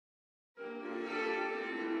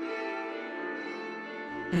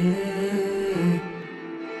What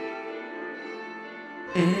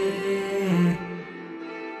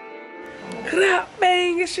up,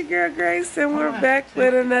 bang? It's your girl Grace, and we're back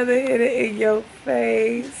with another Hit It In Your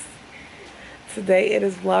Face. Today it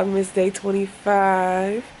is Vlogmas Day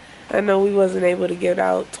 25. I know we wasn't able to get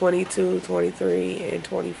out 22, 23, and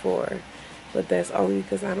 24, but that's only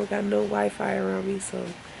because I don't got no Wi-Fi around me, so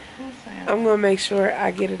I'm gonna make sure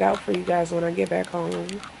I get it out for you guys when I get back home.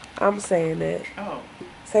 I'm saying that. Oh.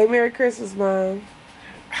 Say Merry Christmas, Mom.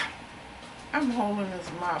 I'm holding this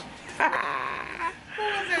mop. Who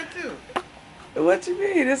was that too? What you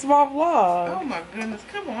mean? It's my vlog. Oh my goodness.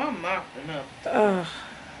 Come on, I'm mopping up.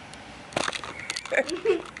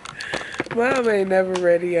 Mom ain't never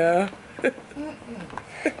ready, y'all.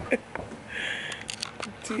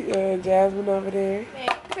 Jasmine over there. Merry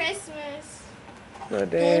Christmas. My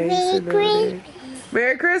dad, he's sitting over there.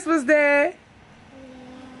 Merry Christmas, Dad.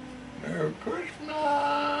 Merry Christmas.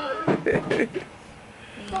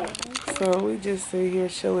 So we just sit here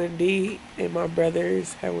chilling. D and my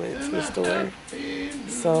brothers have went to the store.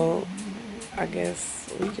 So I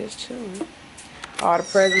guess we just chilling. All the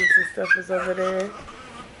presents and stuff is over there.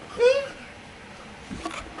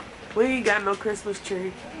 We ain't got no Christmas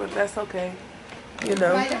tree, but that's okay. You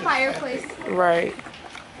know. By the fireplace. Right.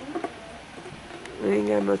 We ain't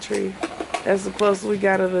got no tree. That's the closest we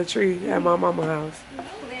got to the tree at my mama's house.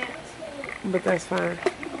 But that's fine.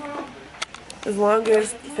 As long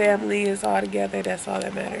as family is all together, that's all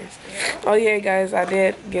that matters. Oh yeah, guys, I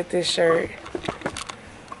did get this shirt.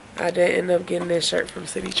 I did end up getting this shirt from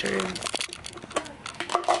City Trend.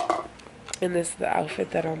 And this is the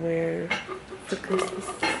outfit that I'm wearing for Christmas.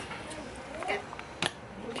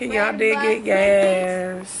 Can y'all dig it?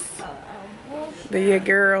 Yes. Be your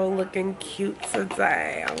girl looking cute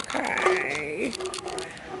today, okay?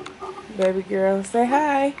 Baby girl, say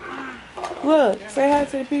hi. Look, say hi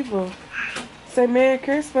to the people. Say Merry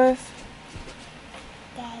Christmas.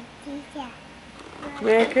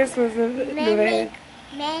 Merry Christmas. Merry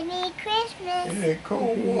Christmas. Any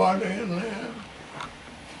cold water in there?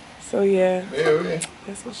 So yeah, Baby,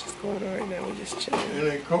 that's what's just going on right now. We're just chilling.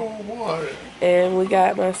 any cold water? And we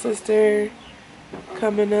got my sister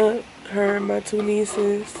coming up, her and my two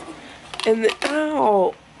nieces. And then,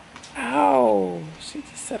 ow, she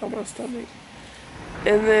just sat on my stomach.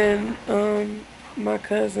 And then, my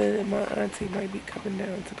cousin and my auntie might be coming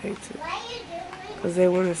down today too. Because they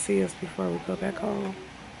want to see us before we go back home.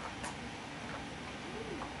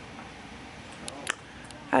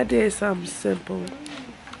 I did something simple.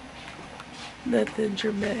 Nothing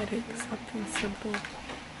dramatic, something simple.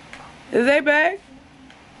 Is they back?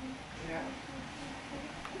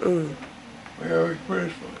 Yeah. Merry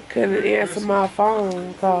Christmas. Couldn't answer my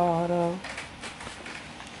phone call though.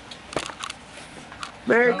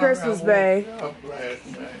 Merry Christmas, babe.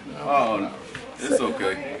 Oh, it's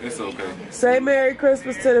okay. It's okay. Say Merry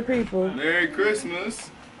Christmas to the people. Merry Christmas.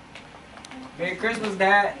 Merry Christmas,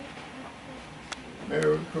 Dad.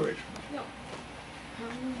 Merry Christmas.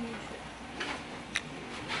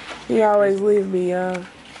 He always leave me, y'all.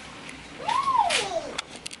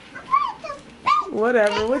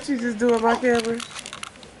 Whatever. What you just do on my camera?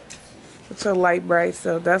 What's your light bright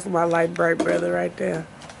self? That's my light bright brother right there.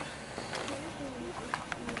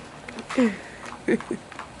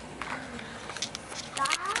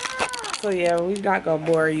 So yeah, we're not gonna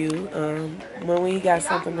bore you. When we got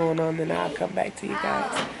something going on, then I'll come back to you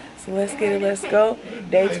guys. So let's get it. Let's go.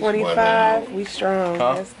 Day 25. We strong.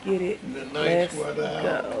 Huh? Let's get it. Let's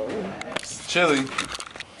go. It's chilly.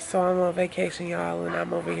 So I'm on vacation, y'all, and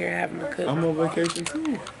I'm over here having to cook. I'm on vacation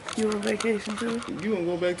too. You on vacation too? You gonna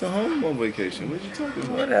go back to home on vacation? What you talking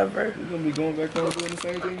about? Whatever. You gonna be going back home doing the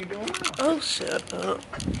same thing you doing now? Oh, shut up.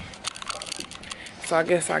 So I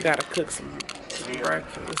guess I gotta cook some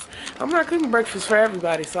breakfast. I'm not cooking breakfast for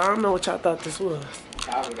everybody, so I don't know what y'all thought this was.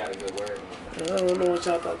 Calvin got a good word. I don't know what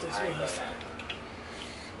y'all thought this was.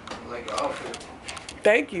 Like your outfit.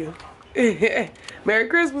 Thank you. Merry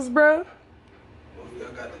Christmas, bro. I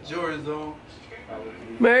got the Jordans on.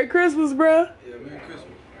 Merry Christmas, bro. Yeah, Merry Christmas.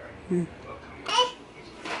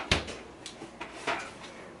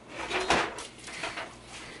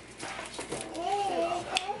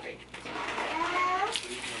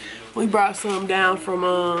 We brought some down from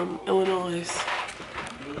Illinois.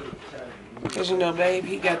 Cause you know, babe,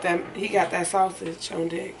 he got that sausage on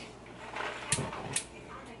deck.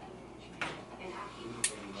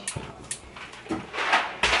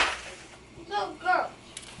 Go, girl.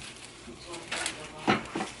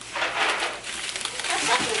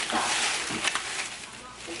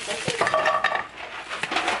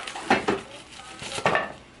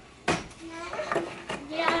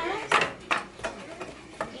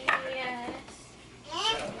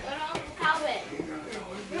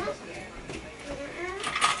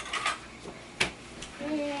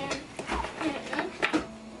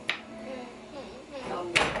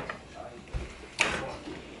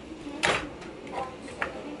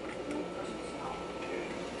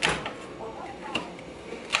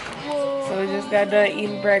 Got done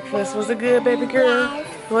eating breakfast. Was it good, baby girl?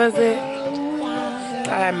 Was it?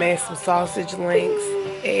 I made some sausage links,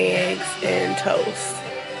 eggs, and toast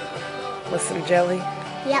with some jelly.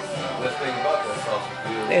 Yep. Best thing about that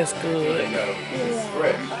sausage It's good. it's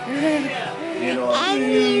fresh. You know what I'm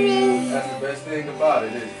saying? That's the best thing about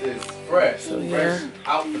it. It's fresh. So, yeah. Fresh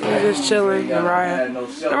out the We're just chilling, Mariah.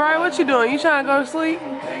 Mariah, what you doing? You trying to go to sleep?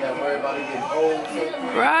 Ain't gotta worry about it getting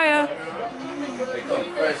old. Mariah, They come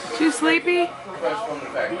fresh, she sleepy? fresh from the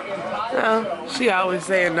factory. No, she always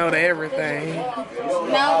saying no to everything.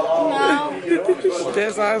 No.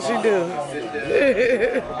 That's all she do.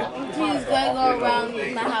 She's gonna go around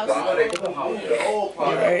my house.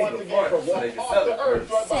 Right.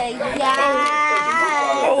 Say yeah.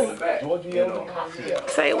 Oh.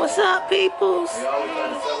 Say what's up, peoples.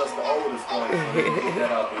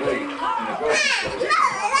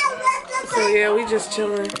 So yeah, we just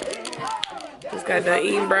chilling. Just got done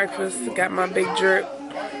eating breakfast. Got my big drip.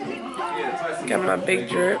 Got my big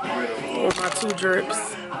drip. Or my 2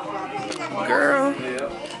 drips. Girl.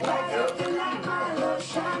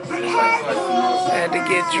 Had to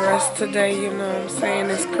get dressed today, you know what I'm saying?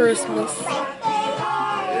 It's Christmas.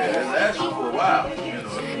 Yeah, it's actually for a while. You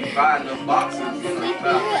know, you buy enough boxes, you know, you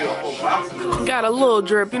buy 3 or 4 boxes. Got a little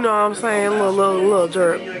drip, you know what I'm saying? Little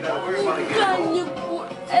drip. You ain't gotta worry about it getting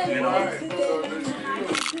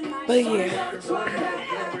But yeah.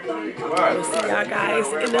 We'll see y'all guys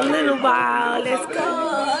in a little while. Let's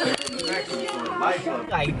go.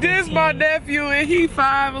 This my nephew and he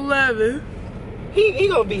 5'11". He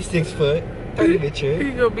gonna be 6 foot. 30 bit trip.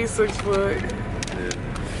 He gonna be 6 foot.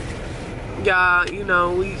 Y'all, you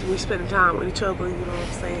know, we spending time with each other, you know what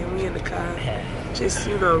I'm saying? We in the car. Just,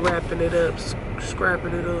 you know, wrapping it up,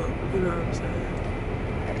 scrapping it up, you know what I'm saying?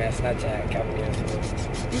 I'm at Snapchat, Cavaliers.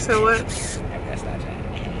 You said what? I'm at Snapchat.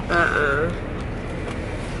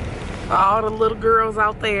 All the little girls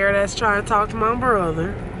out there that's trying to talk to my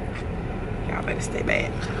brother, y'all better stay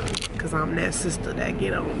back. Cause I'm that sister that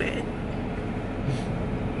get on that.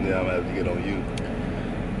 Yeah, I'm gonna have to get on you.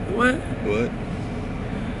 What? What?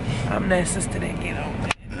 I'm that sister that get on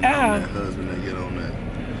that. I'm that husband that get on that.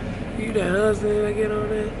 You that husband that get on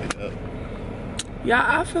that? Yep.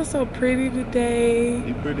 Y'all, I feel so pretty today.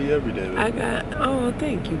 You pretty every day, baby. Oh,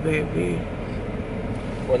 thank you, baby.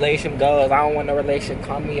 Relation goes. I don't want no relation.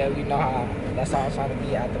 Call me up. You know how. That's all I'm trying to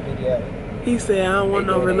be out the video. He said, I don't want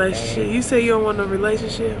no relationship. You say you don't want no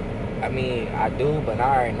relationship? I mean, I do, but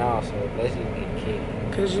I already know, so let's just get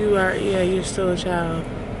kicked. Cause you are, yeah, you're still a child.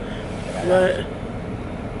 But,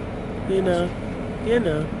 you know. I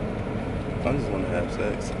just want to have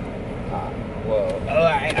sex. Well,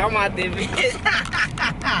 alright, I'm out there, bitch.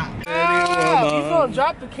 Oh, you gonna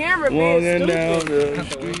drop the camera, Walking man. down the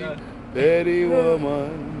street, Betty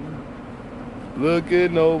woman,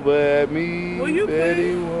 looking over at me, Will you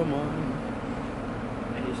Betty please? woman.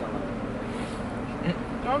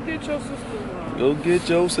 Go get your sister. Go get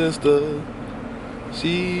your sister.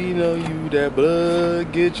 She know you that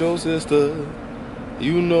blood. Get your sister.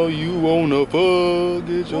 You know you wanna fuck.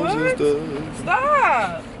 Get your What? sister.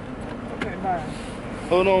 Stop. Okay, bye.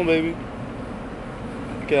 Hold on, baby.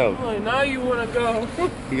 Calvin. Oh, now you wanna go.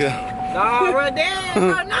 Yeah. Nah, bro,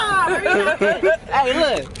 damn, nah. Hey,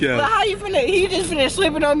 look. Yeah. Look, how you finna, he just finished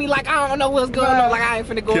slipping on me like I don't know what's going on. Like I ain't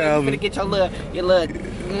finna go in, Calvin. finna get your little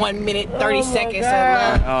 1 minute, 30 Oh, my seconds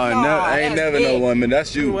God. of love. Oh, no, I ain't that's never no it. 1 minute.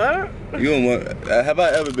 That's you. What? You don't want? Have I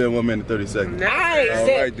ever been 1 minute 30 seconds? I ain't All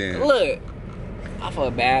said, right, then. look, I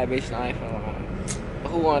feel bad, bitch, and I ain't finna lie.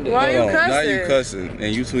 Who wanted to Why do you Hold on. Now cussing? you cussing,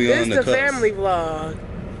 and you too young It's to the cuss. family vlog.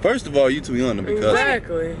 First of all, you too young to be cussing.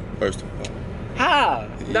 Exactly. First of all. How?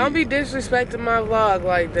 Don't be disrespecting my vlog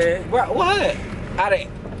like that. Bro, what?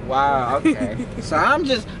 Wow, okay. So I'm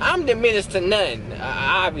diminished to nothing.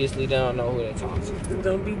 I obviously don't know who they're talking to.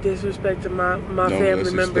 Don't be disrespecting my Don't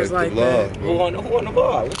family members disrespect like the that. vlog, Who bro. on the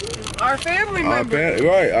vlog? Our family Our members.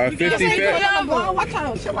 right, our You 50 can't say family. that. Watch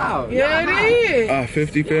out, chill out. Yeah, Nah, it is. Our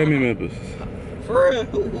 50 family members. For real,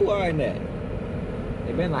 who are in that?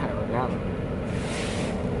 They been like Rihanna.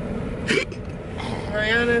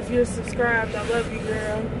 Ariana, if you're subscribed, I love you,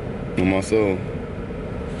 girl. On my soul.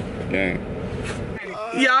 Gang.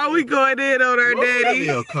 Y'all, we going in on our daddy.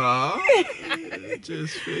 Your car.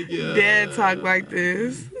 Just figure. Dad talk like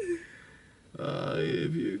this.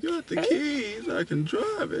 If you got the keys, I can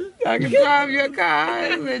drive it. I can drive your car.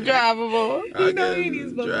 It's drivable. I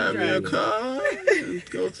can drive your car and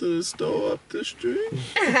go to the store up the street.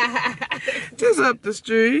 Just up the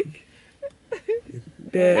street.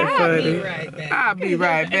 Dad funny. Right back. I'll be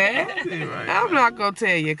right back. I'm not gonna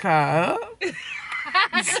tear your car up.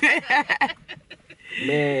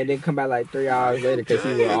 Man, then come back like 3 hours later because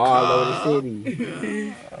he was all over the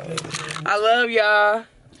city. I love y'all.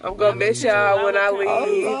 I'm gonna miss y'all when I I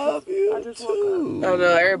leave. love you too. I don't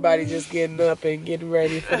know, everybody just getting up and getting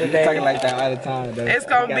ready for the day. Talking like that all the time, though. It's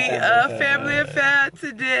gonna be a family affair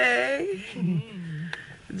today.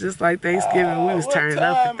 Just like Thanksgiving, we was turning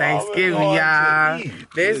up for Thanksgiving, y'all.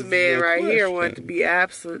 This man right here wanted to be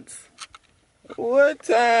absent. What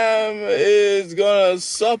time is gonna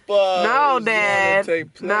supper? No, is Dad. gonna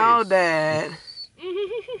take place? No, Dad.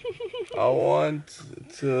 I want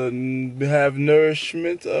to have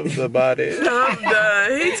nourishment of the body. I'm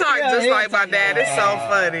done. He talked just like my dad. It's so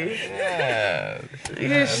funny.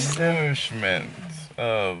 Yes. Nourishment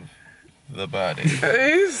of the body.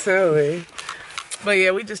 He's silly. But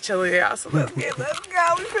yeah, we just chilling y'all, so let's go. We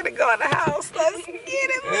finna go in the house. Let's get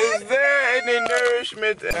it, Is there any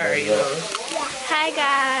nourishment? Alright, Hi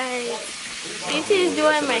guys. BT is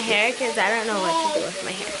doing my hair because I don't know what to do with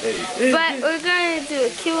my hair. But we're going to do a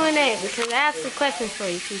Q&A because I have some questions for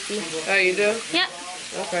you, TT. Oh, you do? Yep.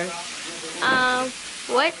 Okay.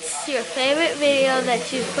 What's your favorite video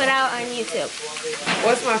that you put out on YouTube?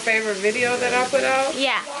 What's my favorite video that I put out?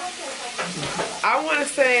 Yeah. I want to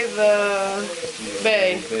say the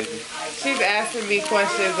babe. She's asking me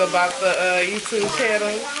questions about the YouTube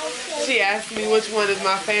channel. She asked me which one is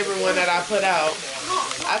my favorite one that I put out.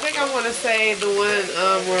 I think I want to say the one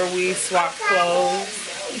where we swapped clothes.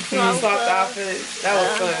 Swapped outfits. That was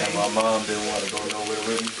funny. My mom didn't want to go nowhere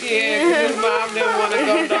with me. Yeah, because his mom didn't want to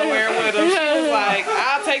go nowhere with him. She was like,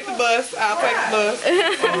 I'll take the bus. I'll take the bus.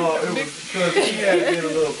 Oh, it was because she had did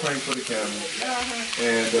a little prank for the camera.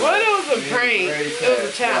 And, Well, it was a prank. It was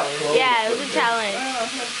a challenge. Yeah, it was a challenge.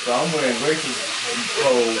 So I'm wearing Grace's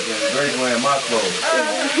clothes and Grace wearing my clothes.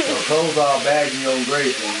 So clothes all baggy on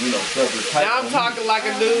Grace and, you know, stuff is tight. Now I'm talking like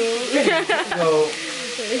a dude. So,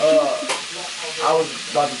 I was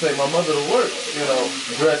about to take my mother to work, you know,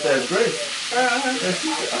 dressed as Grace. And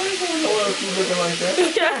she said, I ain't going nowhere if you looking like that.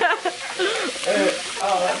 And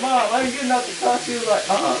I was like, Mom, I ain't getting out the car. She was like,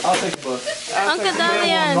 I'll take the bus. Uncle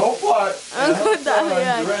Damian. No part. Uncle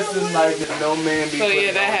Damian. Dressing like that no man be So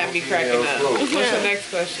yeah, putting that on had me cracking up. What's the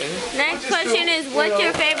next question? Next question is, what's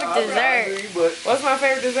your favorite dessert? What's my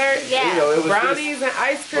favorite dessert? Yeah. Brownies and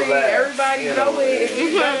ice cream. Everybody know it. If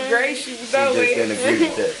you love Grace, you know Just it. can't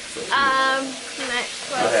agree with that. Next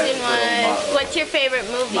question was, what's your favorite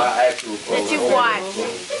movie My actual that you've watched?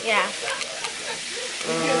 Yeah.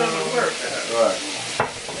 Right.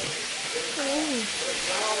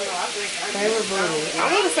 Favorite movie? I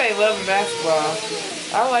want to say Love and Basketball.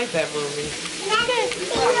 I like that movie.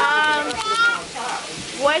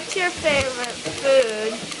 What's your favorite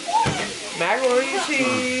food? Macaroni and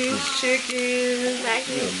cheese, chicken, Mac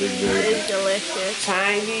and cheese is delicious.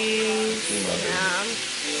 Chinese.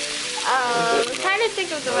 I'm trying to think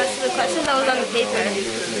of the rest of the questions that was on the paper.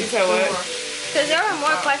 You said what? Because there were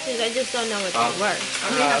more questions, I just don't know what they were.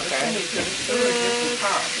 Okay.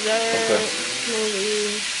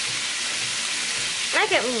 Movie. I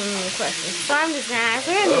can't remember the questions, so I'm just gonna ask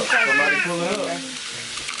random Somebody questions. pull it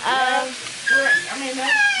up.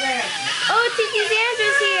 Oh, Titi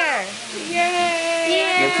Sandra's here! Yay!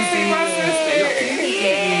 Yeah! To see my sister.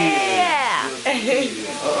 Yeah!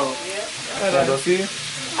 Can I go see you?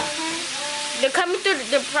 They're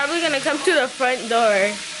probably gonna come to the front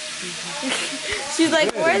door. She's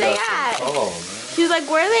like, where are they at? Oh, man. She's like,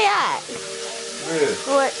 where are they at? Yeah.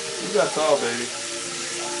 What? You got tall, baby.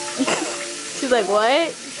 She's like,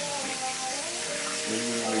 what?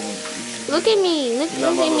 Look at me. Look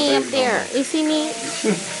at me up there. You see me?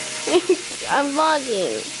 I'm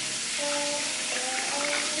vlogging.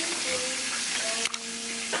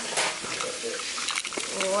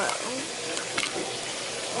 Wow.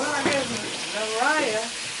 Well, I guess Mariah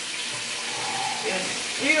is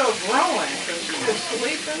still growing because she was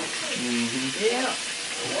sleeping. Yeah.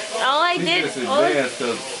 All I She did. just advanced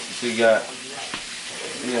because she got,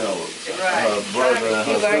 you know, her brother and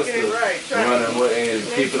her sister running with and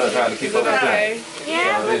keeping her, trying to keep up with them.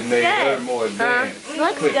 Yeah, So looks it made her good. more advanced.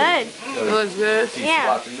 Looks quicker. good. So Looks good. she's Yeah.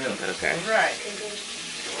 watching them. Okay. Right.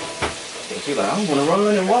 So she's like, I want to run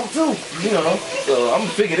and walk too, you know. So I'm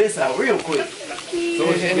gonna figure this out real quick. So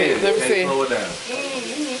what she did, Let me can't see. slow her down. As soon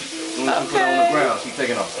as she put her on the ground, she's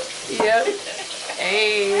taking off. Yep.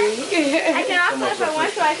 Hey. I can also, if I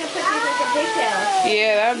want to, I can put these as a pigtail.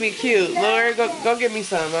 Yeah, that'd be cute. Lord, go get me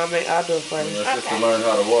some. I'll do it for you. My sister learned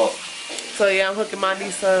how to walk. So yeah, I'm hooking my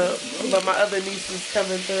niece up, but my other niece is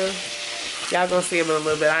coming through. Y'all gonna see him in a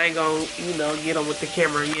little bit. I ain't gonna, get him with the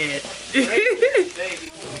camera yet.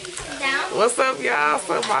 What's up, y'all?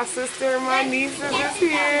 So my sister and my nieces is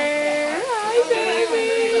here. Hi,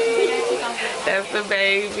 baby. That's the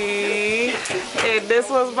baby. And this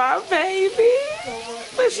was my baby.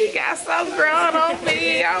 But she got so grown on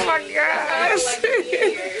me. Oh my gosh.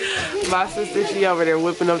 My sister, she over there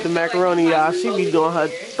whipping up the macaroni, y'all. She be doing her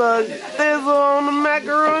thug thizzle on the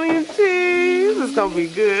macaroni and cheese. It's gonna be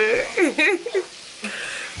good.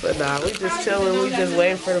 But nah, we just chilling. We just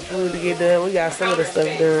waiting for the food to get done. We got some of the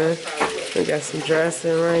stuff done. We got some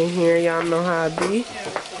dressing right here. Y'all know how it be.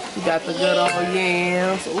 We got the good old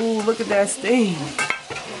yams. Ooh, look at that steam.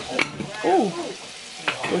 Ooh.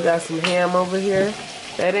 We got some ham over here.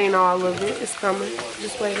 That ain't all of it. It's coming.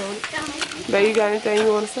 Just wait on it. Babe, you got anything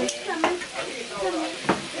you want to say?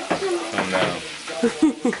 Come down.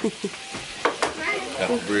 Got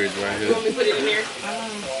the bridge right here. You want me to put it in here?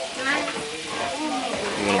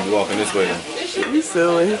 You want to be walking this way then? You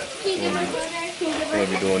silly. You want to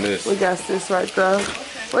be doing this? We got this right there.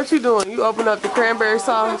 What you doing? You open up the cranberry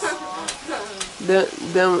sauce?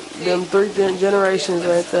 Them 3 generations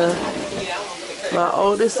right there. My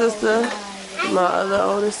oldest sister, my other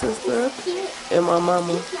oldest sister, and my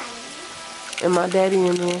mama. And my daddy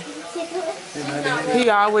in there. He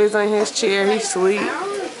always in his chair. He sleep.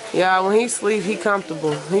 Yeah, when he sleep, he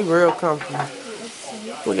comfortable. He real comfortable.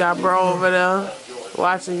 We got bro over there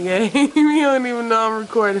watching game. He don't even know I'm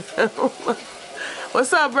recording him.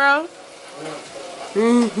 What's up, bro?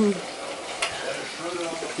 He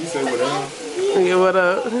said what up? Yeah, what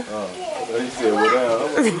up? Oh, he said what up?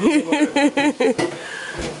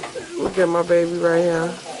 Look at my baby right here.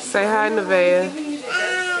 Say hi, Nevaeh.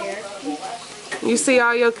 You see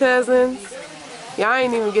all your cousins? Y'all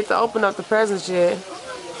ain't even get to open up the presents yet.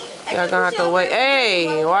 Y'all gonna have to wait.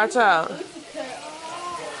 Hey, watch out.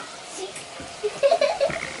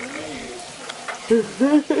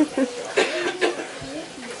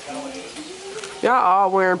 Y'all all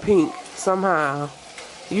wearing pink somehow.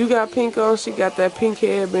 You got pink on, she got that pink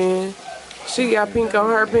headband. She got pink on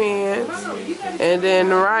her pants. And then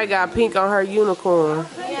Narai got pink on her unicorn.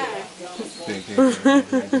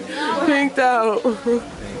 Pinked out.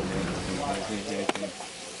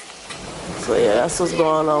 So yeah, that's what's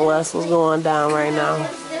going on. That's what's going down right now.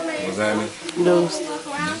 What's happening? Deuce.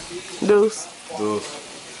 Deuce. Deuce.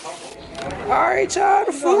 Alright, y'all,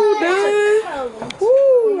 the food done.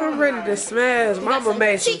 Woo, I'm ready to smash. Mama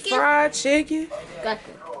made some fried chicken. Got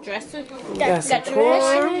the dressing. We got some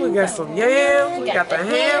corn. We got some yams. We got the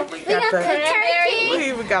ham. We got the turkey. We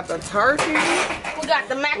even got the turkey. We got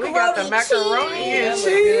the macaroni. We got the macaroni and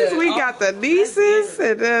cheese. We got the nieces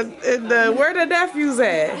and the where the nephews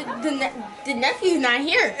at? The nephew's not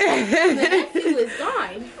here. The nephew is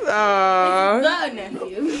gone. The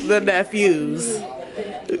nephew. The nephews.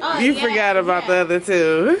 Oh, You yeah, forgot about the other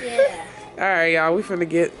two. Yeah. All right, y'all. We finna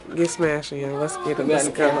get smashing, y'all. Let's get it. Let's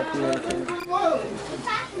go.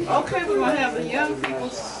 Okay, we're gonna have the young people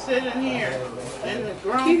sit in here, and the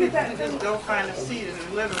grown people just go find a seat in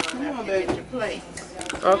the living room after you get your plate.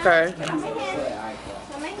 Okay.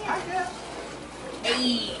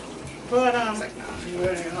 But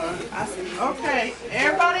okay,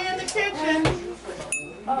 everybody in the kitchen.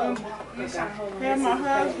 Have my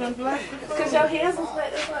husband bless the food. Cause your hands was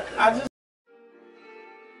wet. I just.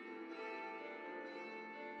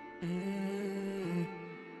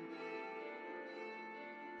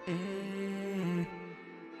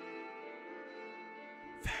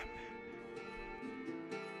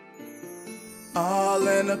 All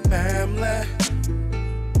in the family,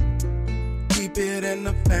 keep it in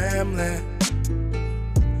the family.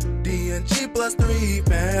 D&G plus 3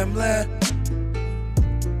 family.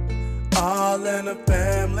 All in the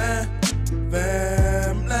family,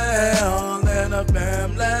 family. All in the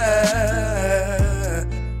family,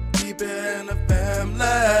 keep it in the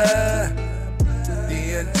family.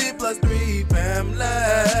 D&G plus 3 family.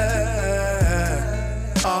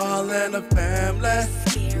 All in the family.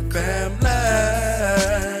 Family,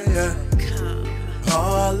 yeah.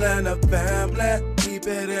 All in the family, keep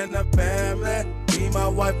it in the family. Me, my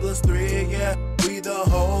wife plus 3, yeah. We the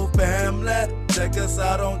whole family. Check us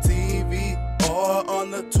out on TV or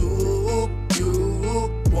on the tube.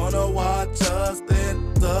 You wanna watch us,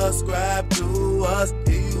 then subscribe to us.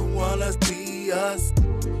 Do you wanna see us?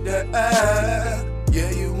 Yeah,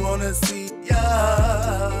 yeah, you wanna see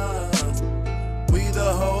us. We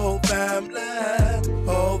the whole family.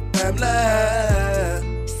 Whole family,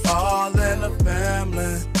 all in the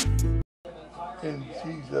family. In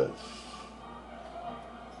Jesus'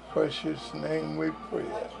 precious name we pray.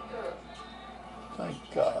 Thank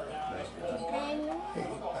God.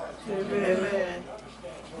 Amen.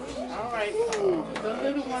 All right, the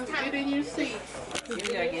little ones, get in your seats.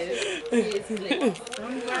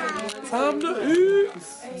 Time to eat.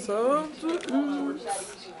 Time to eat.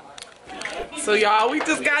 So y'all, we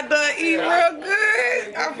just got done eating real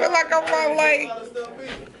good. I feel like I'm on like,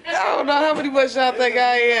 I don't know how much y'all think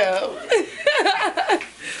I am.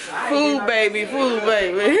 Food baby, food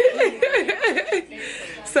baby.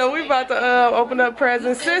 So we about to open up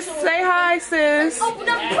presents. Sis, say hi, sis. Open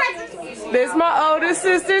up presents. This my oldest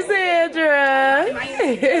sister, Sandra.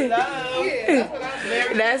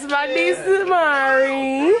 That's my niece,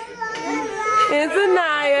 Mari. And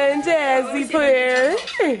Zanaya and Jazzy Player.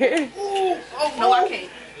 No, I can't.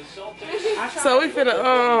 So we finna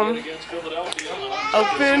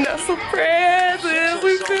open up some presents.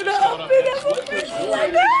 We finna open up some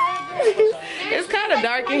presents. It's kind of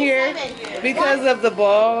dark in here because of the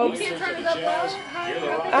bulbs. I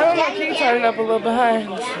don't know, keep turning up a little bit higher.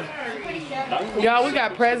 Y'all, we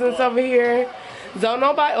got presents over here. Don't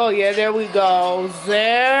nobody, oh yeah, there we go.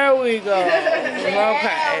 There we go.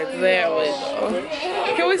 Okay, there we go.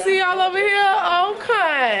 Can we see y'all over here?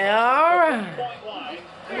 Okay, alright.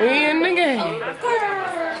 We in the game.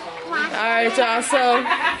 Alright, y'all, so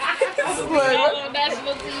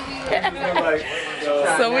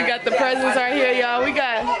so we got the presents right here, y'all. We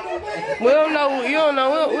got, we don't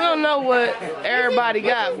know what everybody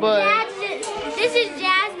got, but This is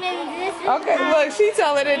Jasmine. This is okay, look, she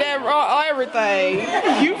telling it everything.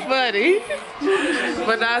 You funny.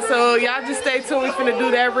 But nah, so y'all just stay tuned. We finna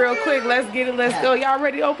do that real quick. Let's get it, let's go. Y'all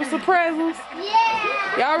ready to open some presents?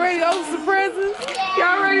 yeah. Y'all ready to open some presents?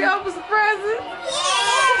 Y'all ready to open some presents?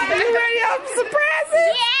 Yeah. You ready to open some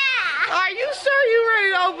presents? Yeah. Are you sure you ready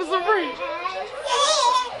to open some presents?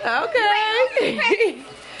 Okay.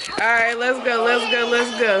 Alright, let's go, let's go,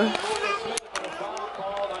 let's go.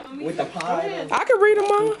 With the pie. I can read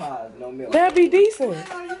them all. Pies, no milk. That'd be decent.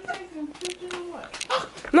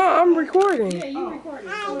 No, I'm recording. Yeah, you recorded.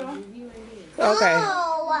 Okay. Oh.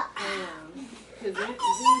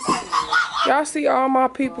 Y'all see all my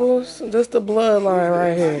peoples? This the bloodline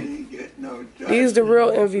right here. These the real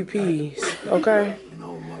MVPs. Okay.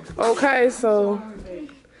 Okay, so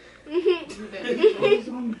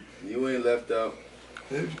You ain't left out.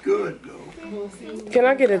 It's good though. can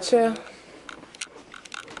I get a chair?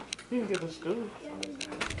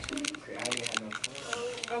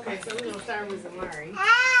 Okay, so we're gonna start with Zamari.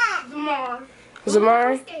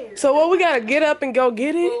 Zamari? So what, we gotta get up and go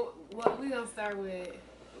get it? Well, we're gonna start with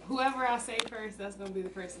whoever I say first, that's gonna be the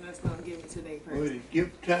person that's gonna give it to their person. With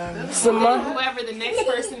gift time. Zamari? Whoever the next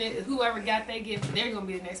person is, whoever got their gift, they're gonna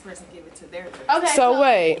be the next person to give it to their person. Okay. So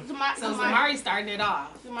wait. So Zamari starting it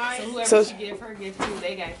off. So whoever So- she give her gift to,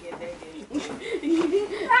 they gotta give their gift to.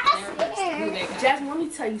 Jasmine, let me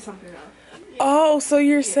tell you something though. Oh, so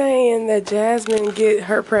you're saying that Jasmine get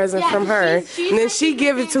her present from her, and then she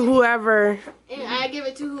give it to whoever. And I give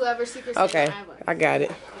it to whoever secret Okay, Santa I want. I got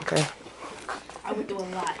it. Okay. I went through a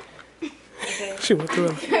lot. She went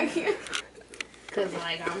through it. Cause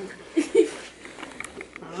like I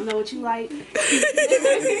don't know what you like.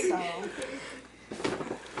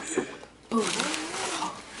 So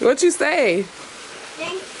What you say?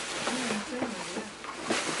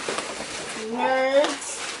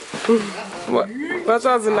 Watch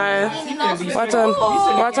out, Zanaya. Watch out.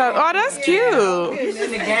 Watch out. Oh, that's cute.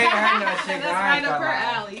 That's right up her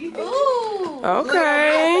alley. Ooh.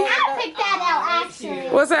 Okay. I picked that out actually.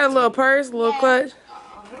 What's that, a little purse, a little clutch?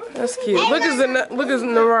 That's cute. Look at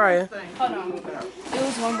Naraya. hold on. It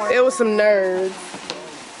was one more. It was some nerds.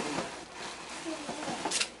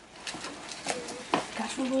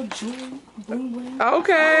 Got you a little jewelry, bling bling.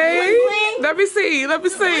 Okay. Let me see. Let me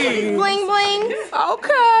see. Bling bling. I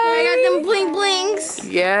Okay. got them bling blings.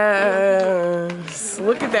 Yes.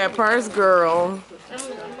 Look at that purse, girl.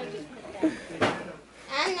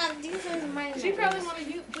 I'm not these are mine. She probably wanna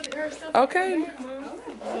put her stuff. Okay.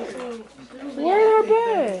 Where her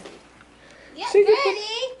bag? Yeah, She can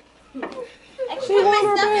ready. I can She put want my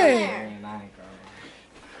her stuff in bag. there.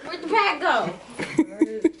 Where'd the bag go?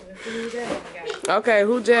 Okay,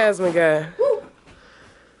 who Jasmine got?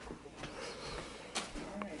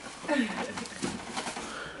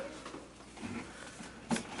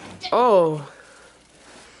 Oh.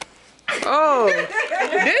 Oh.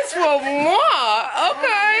 This for more.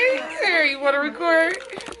 Okay. Here, you want to record?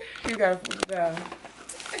 You got to put it down.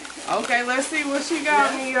 Okay, let's see what she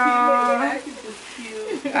got me, y'all.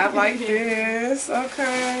 I like this.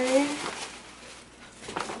 Okay.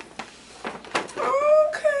 Okay, I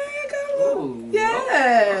got a little.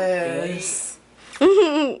 Yes.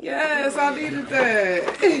 Yes, I needed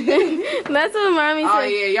that. That's what mommy said. Oh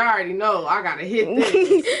yeah, y'all already know. I gotta hit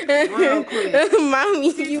this real quick.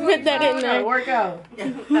 Mommy, you put that in I gotta there. work out.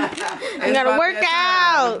 I gotta work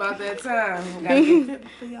out. It's about that time. Gotta get fit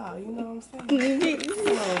for y'all. You know what I'm saying?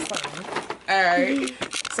 All right.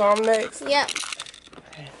 So I'm next. Yep.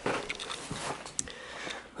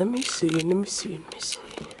 Let me see. Let me see. Let me see.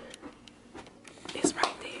 It's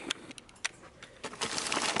right there.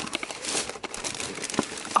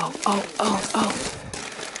 Oh.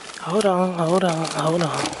 Hold on.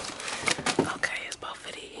 Okay, it's both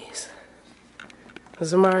of these.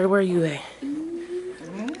 Zamari, where you at?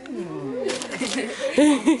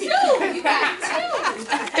 You got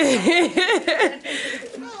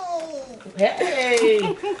Hey.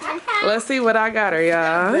 Let's see what I got her,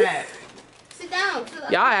 y'all. Sit down.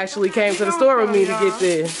 Y'all actually came to the store with me to get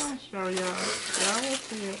this. I'll show y'all. Y'all will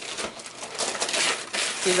see it.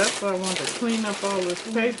 See, that's why I want to clean up all this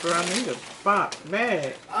paper. I need a box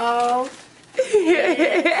bag. Oh.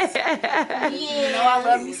 Yeah. You know I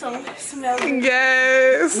love me some smelly.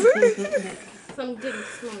 Yes. Some good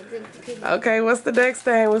smell. Good. Okay, what's the next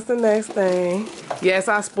thing? What's the next thing? Yes,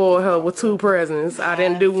 I spoiled her with 2 presents. I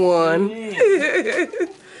didn't do one. I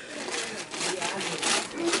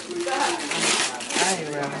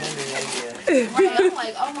ain't around Right, I'm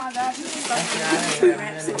like, oh my gosh, this is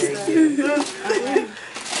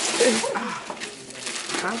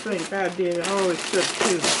I think I did all except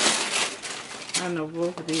 2. I know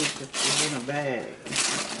both of these is in a bag.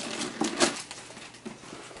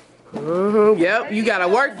 Yep, you gotta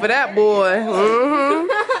work for that, boy.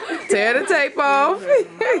 Tear the tape off.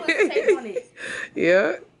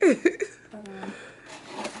 Yeah.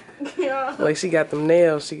 Like she got them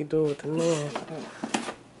nails, she can do it with the nails.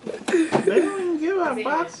 They don't even give out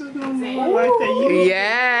boxes no more like they used to.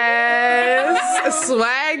 Yes.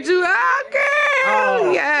 Swagged you out,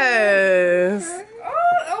 girl. Yes.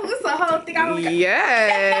 Oh, this is a whole thing. I don't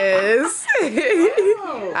Yes.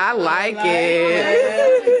 I like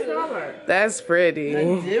it. That's pretty.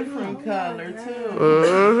 different color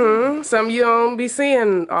too. Some you don't be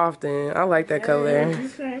seeing often. I like that color.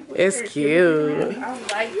 It's cute.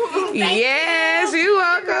 like Yes, you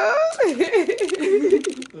welcome.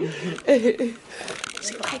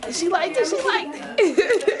 She liked it.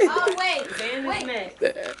 Oh, wait.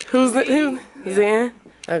 Who's Zen?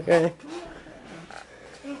 Okay.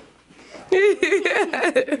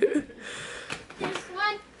 This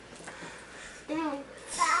one. Down.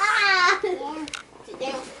 Sit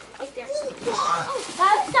down. Right there.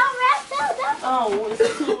 Don't rest. Oh,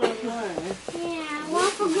 it's 2 in 1. Yeah,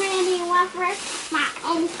 one for Granny and one for my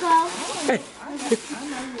uncle.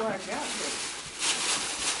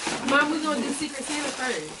 Mom, we're gonna do Secret Santa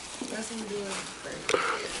first. That's what we're doing first.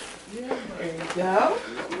 There you go.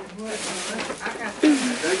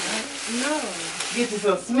 No. Get you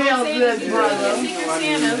some smell good, brother. Secret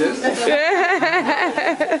Santa,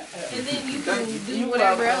 and then you can do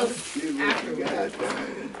whatever else afterwards.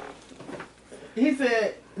 He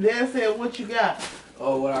said, Dad said, what you got?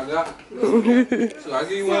 Oh, what I got? So I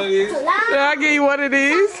give you one of these. I'll give you one of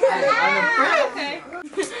these. Okay.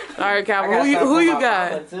 All right, Calvin. Who you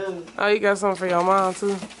got? Oh, you got something for your mom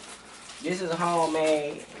too. This is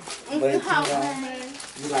homemade. But you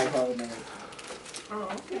like homemade. Oh,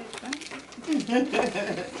 okay. Thank you.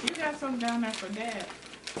 You got some down there for Dad.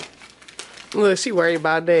 Look, she worried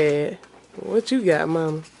about Dad. What you got,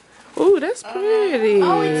 Mama? Ooh, that's pretty.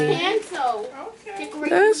 Oh, it's hand soap. Okay.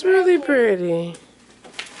 That's really pretty.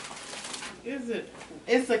 Is it?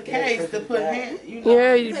 It's a case to put hand, you know.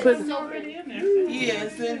 Yeah, you put. It's already in there. Yeah,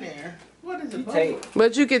 it's in there. What is it?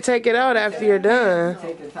 But you can take it out after you're done.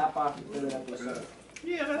 Take the top off and fill it up with soap.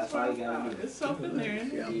 Yeah, that's what I thought. It's soap in there.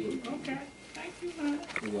 Isn't it? Okay. Thank you, honey.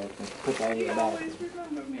 You're welcome. Put that in You your always bag.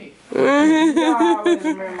 remember me. I always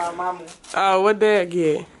remember my mama. Oh, what Dad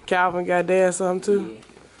get? Calvin got Dad something too.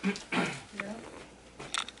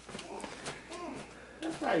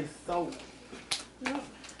 That's like soap.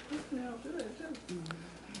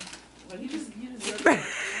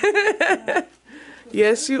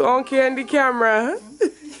 Yes, you on Candy camera.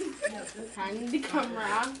 Candy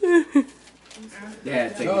camera.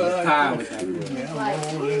 Dad taking his time with that.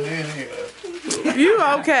 You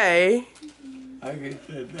okay? I can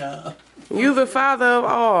sit down. You the father of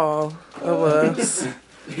all of us.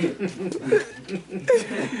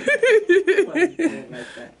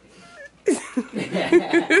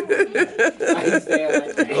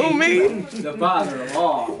 Who, me? The father of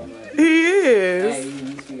all. He Hey, is.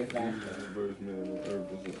 you speak it faster.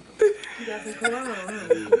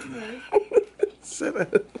 Shut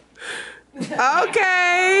up.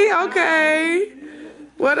 Okay.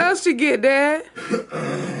 What else you get, Dad?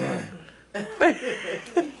 He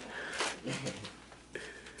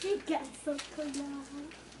got so cologne.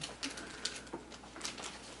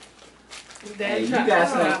 Hey, you got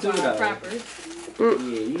some too, though.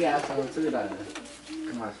 Yeah, you got some too, though.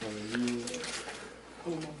 Come on, some of you.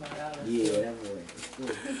 Yeah, that boy.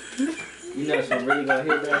 You know some really gonna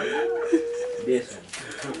hit that? This one.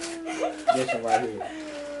 This one right here.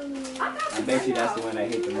 I bet you that's the one that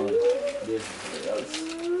hit the most. This one.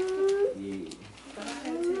 Yeah.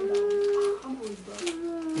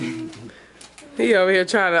 He over here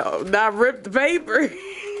trying to not rip the paper.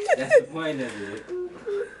 That's the point of it.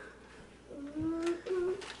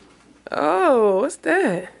 Oh, what's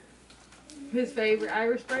that? His favorite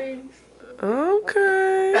Irish Springs.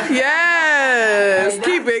 Okay. Yes.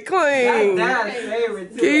 Keep it clean. That's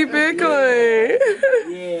favorite too. Keep it clean.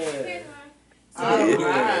 Yeah. It's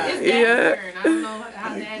Dad's Yeah. turn. I don't know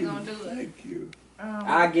how Dad gonna do it. Thank you.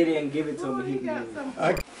 I'll get it and give it to him. He can give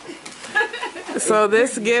it. So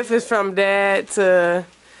this gift is from Dad to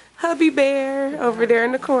Hubby Bear over there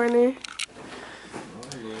in the corner.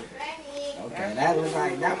 Okay, that looks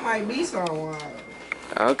like that might be someone.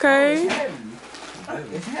 Okay. It's heavy.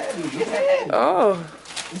 It's heavy. It's heavy. Oh.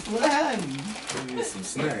 It's a little heavy. Need some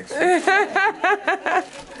snacks. There's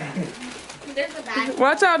a bag.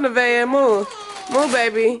 Watch out, Nevaeh. Move. Move,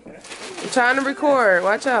 baby. I'm trying to record.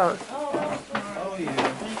 Watch out. Oh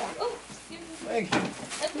yeah. Thank you.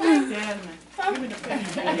 Jasmine, give me the pen. You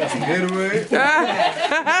got some Gatorade?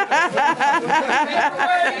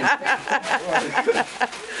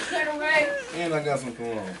 And I got some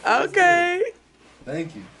cologne. Okay.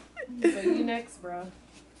 Thank you. So you next, bro.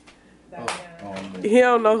 Oh, man. He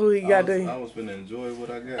don't know who he got I to. was finna enjoy what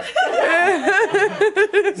I got.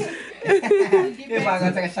 If I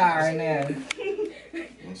gonna take a shot right now.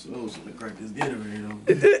 I'm so gonna crack this Gatorade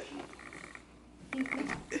open.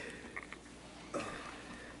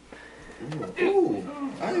 Ooh,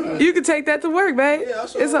 I even, You can take that to work, babe. yeah, I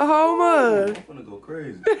saw It's a whole mug. I'm gonna go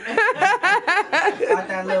crazy. Out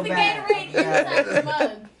that little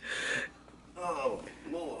bag. Oh,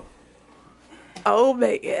 Lord. Oh,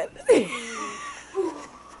 man.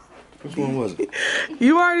 Which one was it?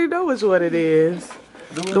 You already know which one it is.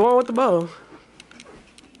 The one with the bow. Right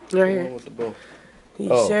The one here. with the bow. You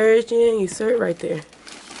Oh. search in, you search right there.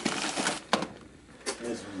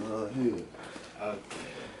 This one here.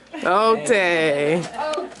 Okay.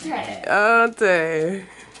 Okay.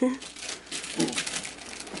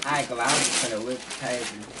 I ain't gonna lie, I'm just gonna whip the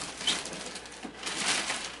table.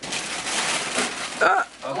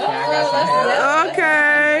 Okay, I got some help.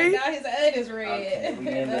 Okay. Now his head is red.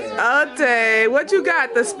 Okay. What you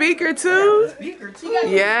got? The speaker too? Speaker too.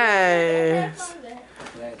 Yes. Okay.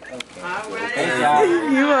 Alright. Thank y'all.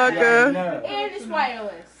 You welcome. And it's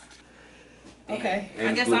wireless. Okay.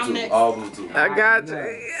 I guess I'm next. All Bluetooth. I got you.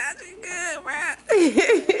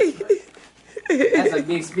 That's a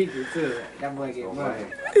big speaker too. That boy get money.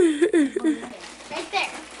 Right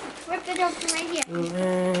there. Rip it open right here.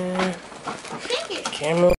 Thank you.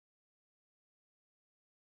 Camera.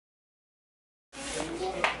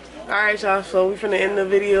 Alright, y'all, so we finna end the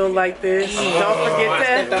video like this. Don't forget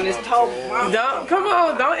Stepped that. on his toe. Come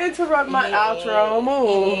on, don't interrupt my outro.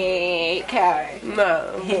 Move. Okay.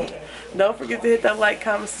 No. Don't forget to hit that like,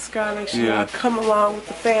 comment, subscribe. Make sure y'all come along with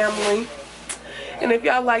the family. And if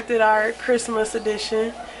y'all liked it, our Christmas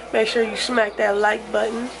edition, make sure you smack that like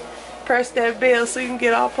button. Press that bell so you can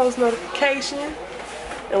get all post notifications.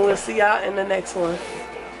 And we'll see y'all in the next one.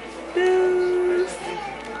 Deuce.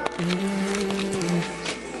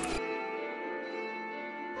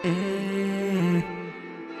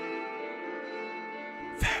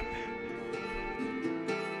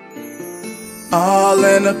 All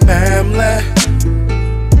in the family.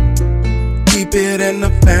 Keep it in the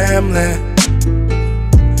family.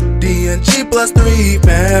 D&G plus 3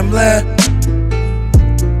 family.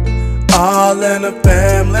 All in the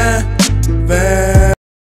family.